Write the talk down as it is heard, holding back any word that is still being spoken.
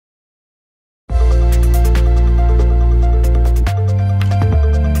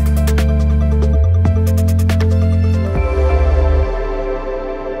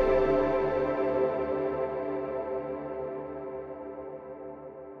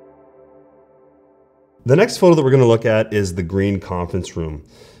The next photo that we're going to look at is the green conference room.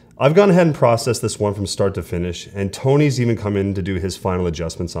 I've gone ahead and processed this one from start to finish, and Tony's even come in to do his final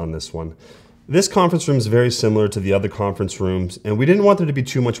adjustments on this one. This conference room is very similar to the other conference rooms, and we didn't want there to be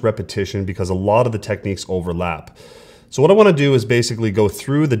too much repetition because a lot of the techniques overlap. So what I want to do is basically go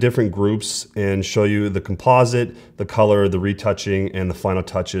through the different groups and show you the composite, the color, the retouching, and the final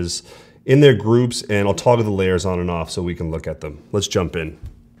touches in their groups, and I'll toggle the layers on and off so we can look at them. Let's jump in.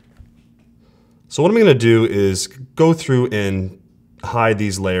 So what I'm going to do is go through and hide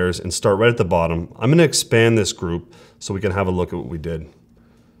these layers and start right at the bottom. I'm going to expand this group so we can have a look at what we did.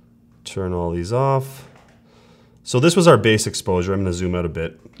 Turn all these off. So this was our base exposure. I'm going to zoom out a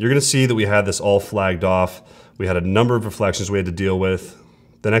bit. You're going to see that we had this all flagged off. We had a number of reflections we had to deal with.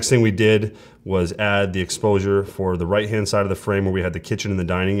 The next thing we did was add the exposure for the right-hand side of the frame where we had the kitchen and the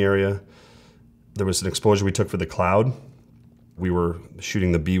dining area. There was an exposure we took for the cloud. We were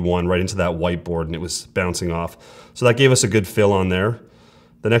shooting the B1 right into that whiteboard and it was bouncing off. So that gave us a good fill on there.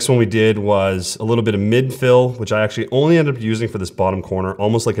 The next one we did was a little bit of mid fill, which I actually only ended up using for this bottom corner,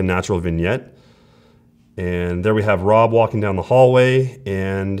 almost like a natural vignette. And there we have Rob walking down the hallway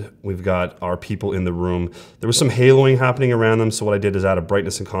and we've got our people in the room. There was some haloing happening around them, so what I did is add a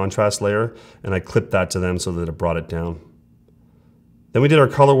brightness and contrast layer and I clipped that to them so that it brought it down. Then we did our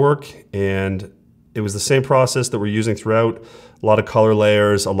color work and it was the same process that we're using throughout. A lot of color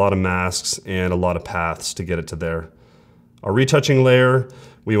layers, a lot of masks, and a lot of paths to get it to there. Our retouching layer,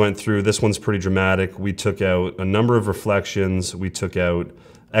 we went through, this one's pretty dramatic. We took out a number of reflections, we took out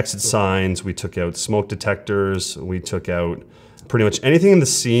exit signs, we took out smoke detectors, we took out pretty much anything in the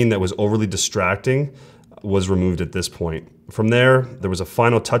scene that was overly distracting was removed at this point. From there was a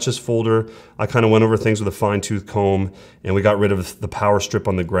final touches folder. I kind of went over things with a fine-tooth comb and we got rid of the power strip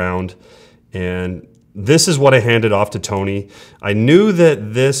on the ground. And this is what I handed off to Tony. I knew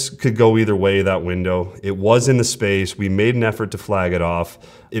that this could go either way, that window. It was in the space. We made an effort to flag it off.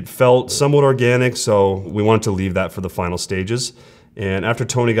 It felt somewhat organic, so we wanted to leave that for the final stages. And after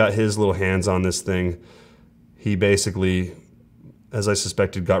Tony got his little hands on this thing, he basically, as I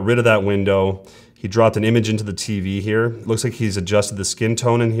suspected, got rid of that window. He dropped an image into the TV here. It looks like he's adjusted the skin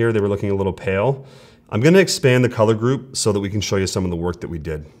tone in here. They were looking a little pale. I'm going to expand the color group so that we can show you some of the work that we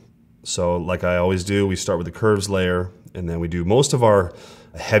did. So like I always do, we start with the curves layer and then we do most of our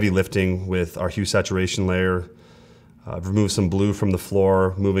heavy lifting with our hue saturation layer. I've removed some blue from the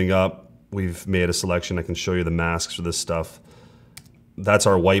floor. Moving up, we've made a selection. I can show you the masks for this stuff. That's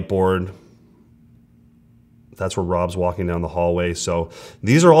our whiteboard. That's where Rob's walking down the hallway. So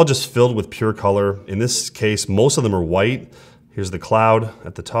these are all just filled with pure color. In this case, most of them are white. Here's the cloud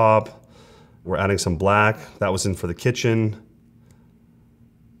at the top. We're adding some black. That was in for the kitchen.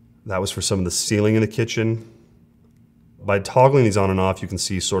 That was for some of the ceiling in the kitchen. By toggling these on and off, you can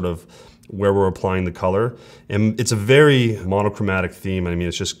see sort of where we're applying the color. And it's a very monochromatic theme. I mean,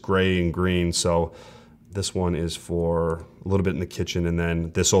 it's just gray and green. So this one is for a little bit in the kitchen. And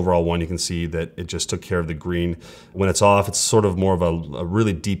then this overall one, you can see that it just took care of the green. When it's off, it's sort of more of a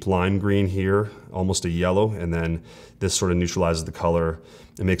really deep lime green here, almost a yellow. And then this sort of neutralizes the color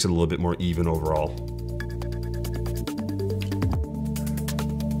and makes it a little bit more even overall.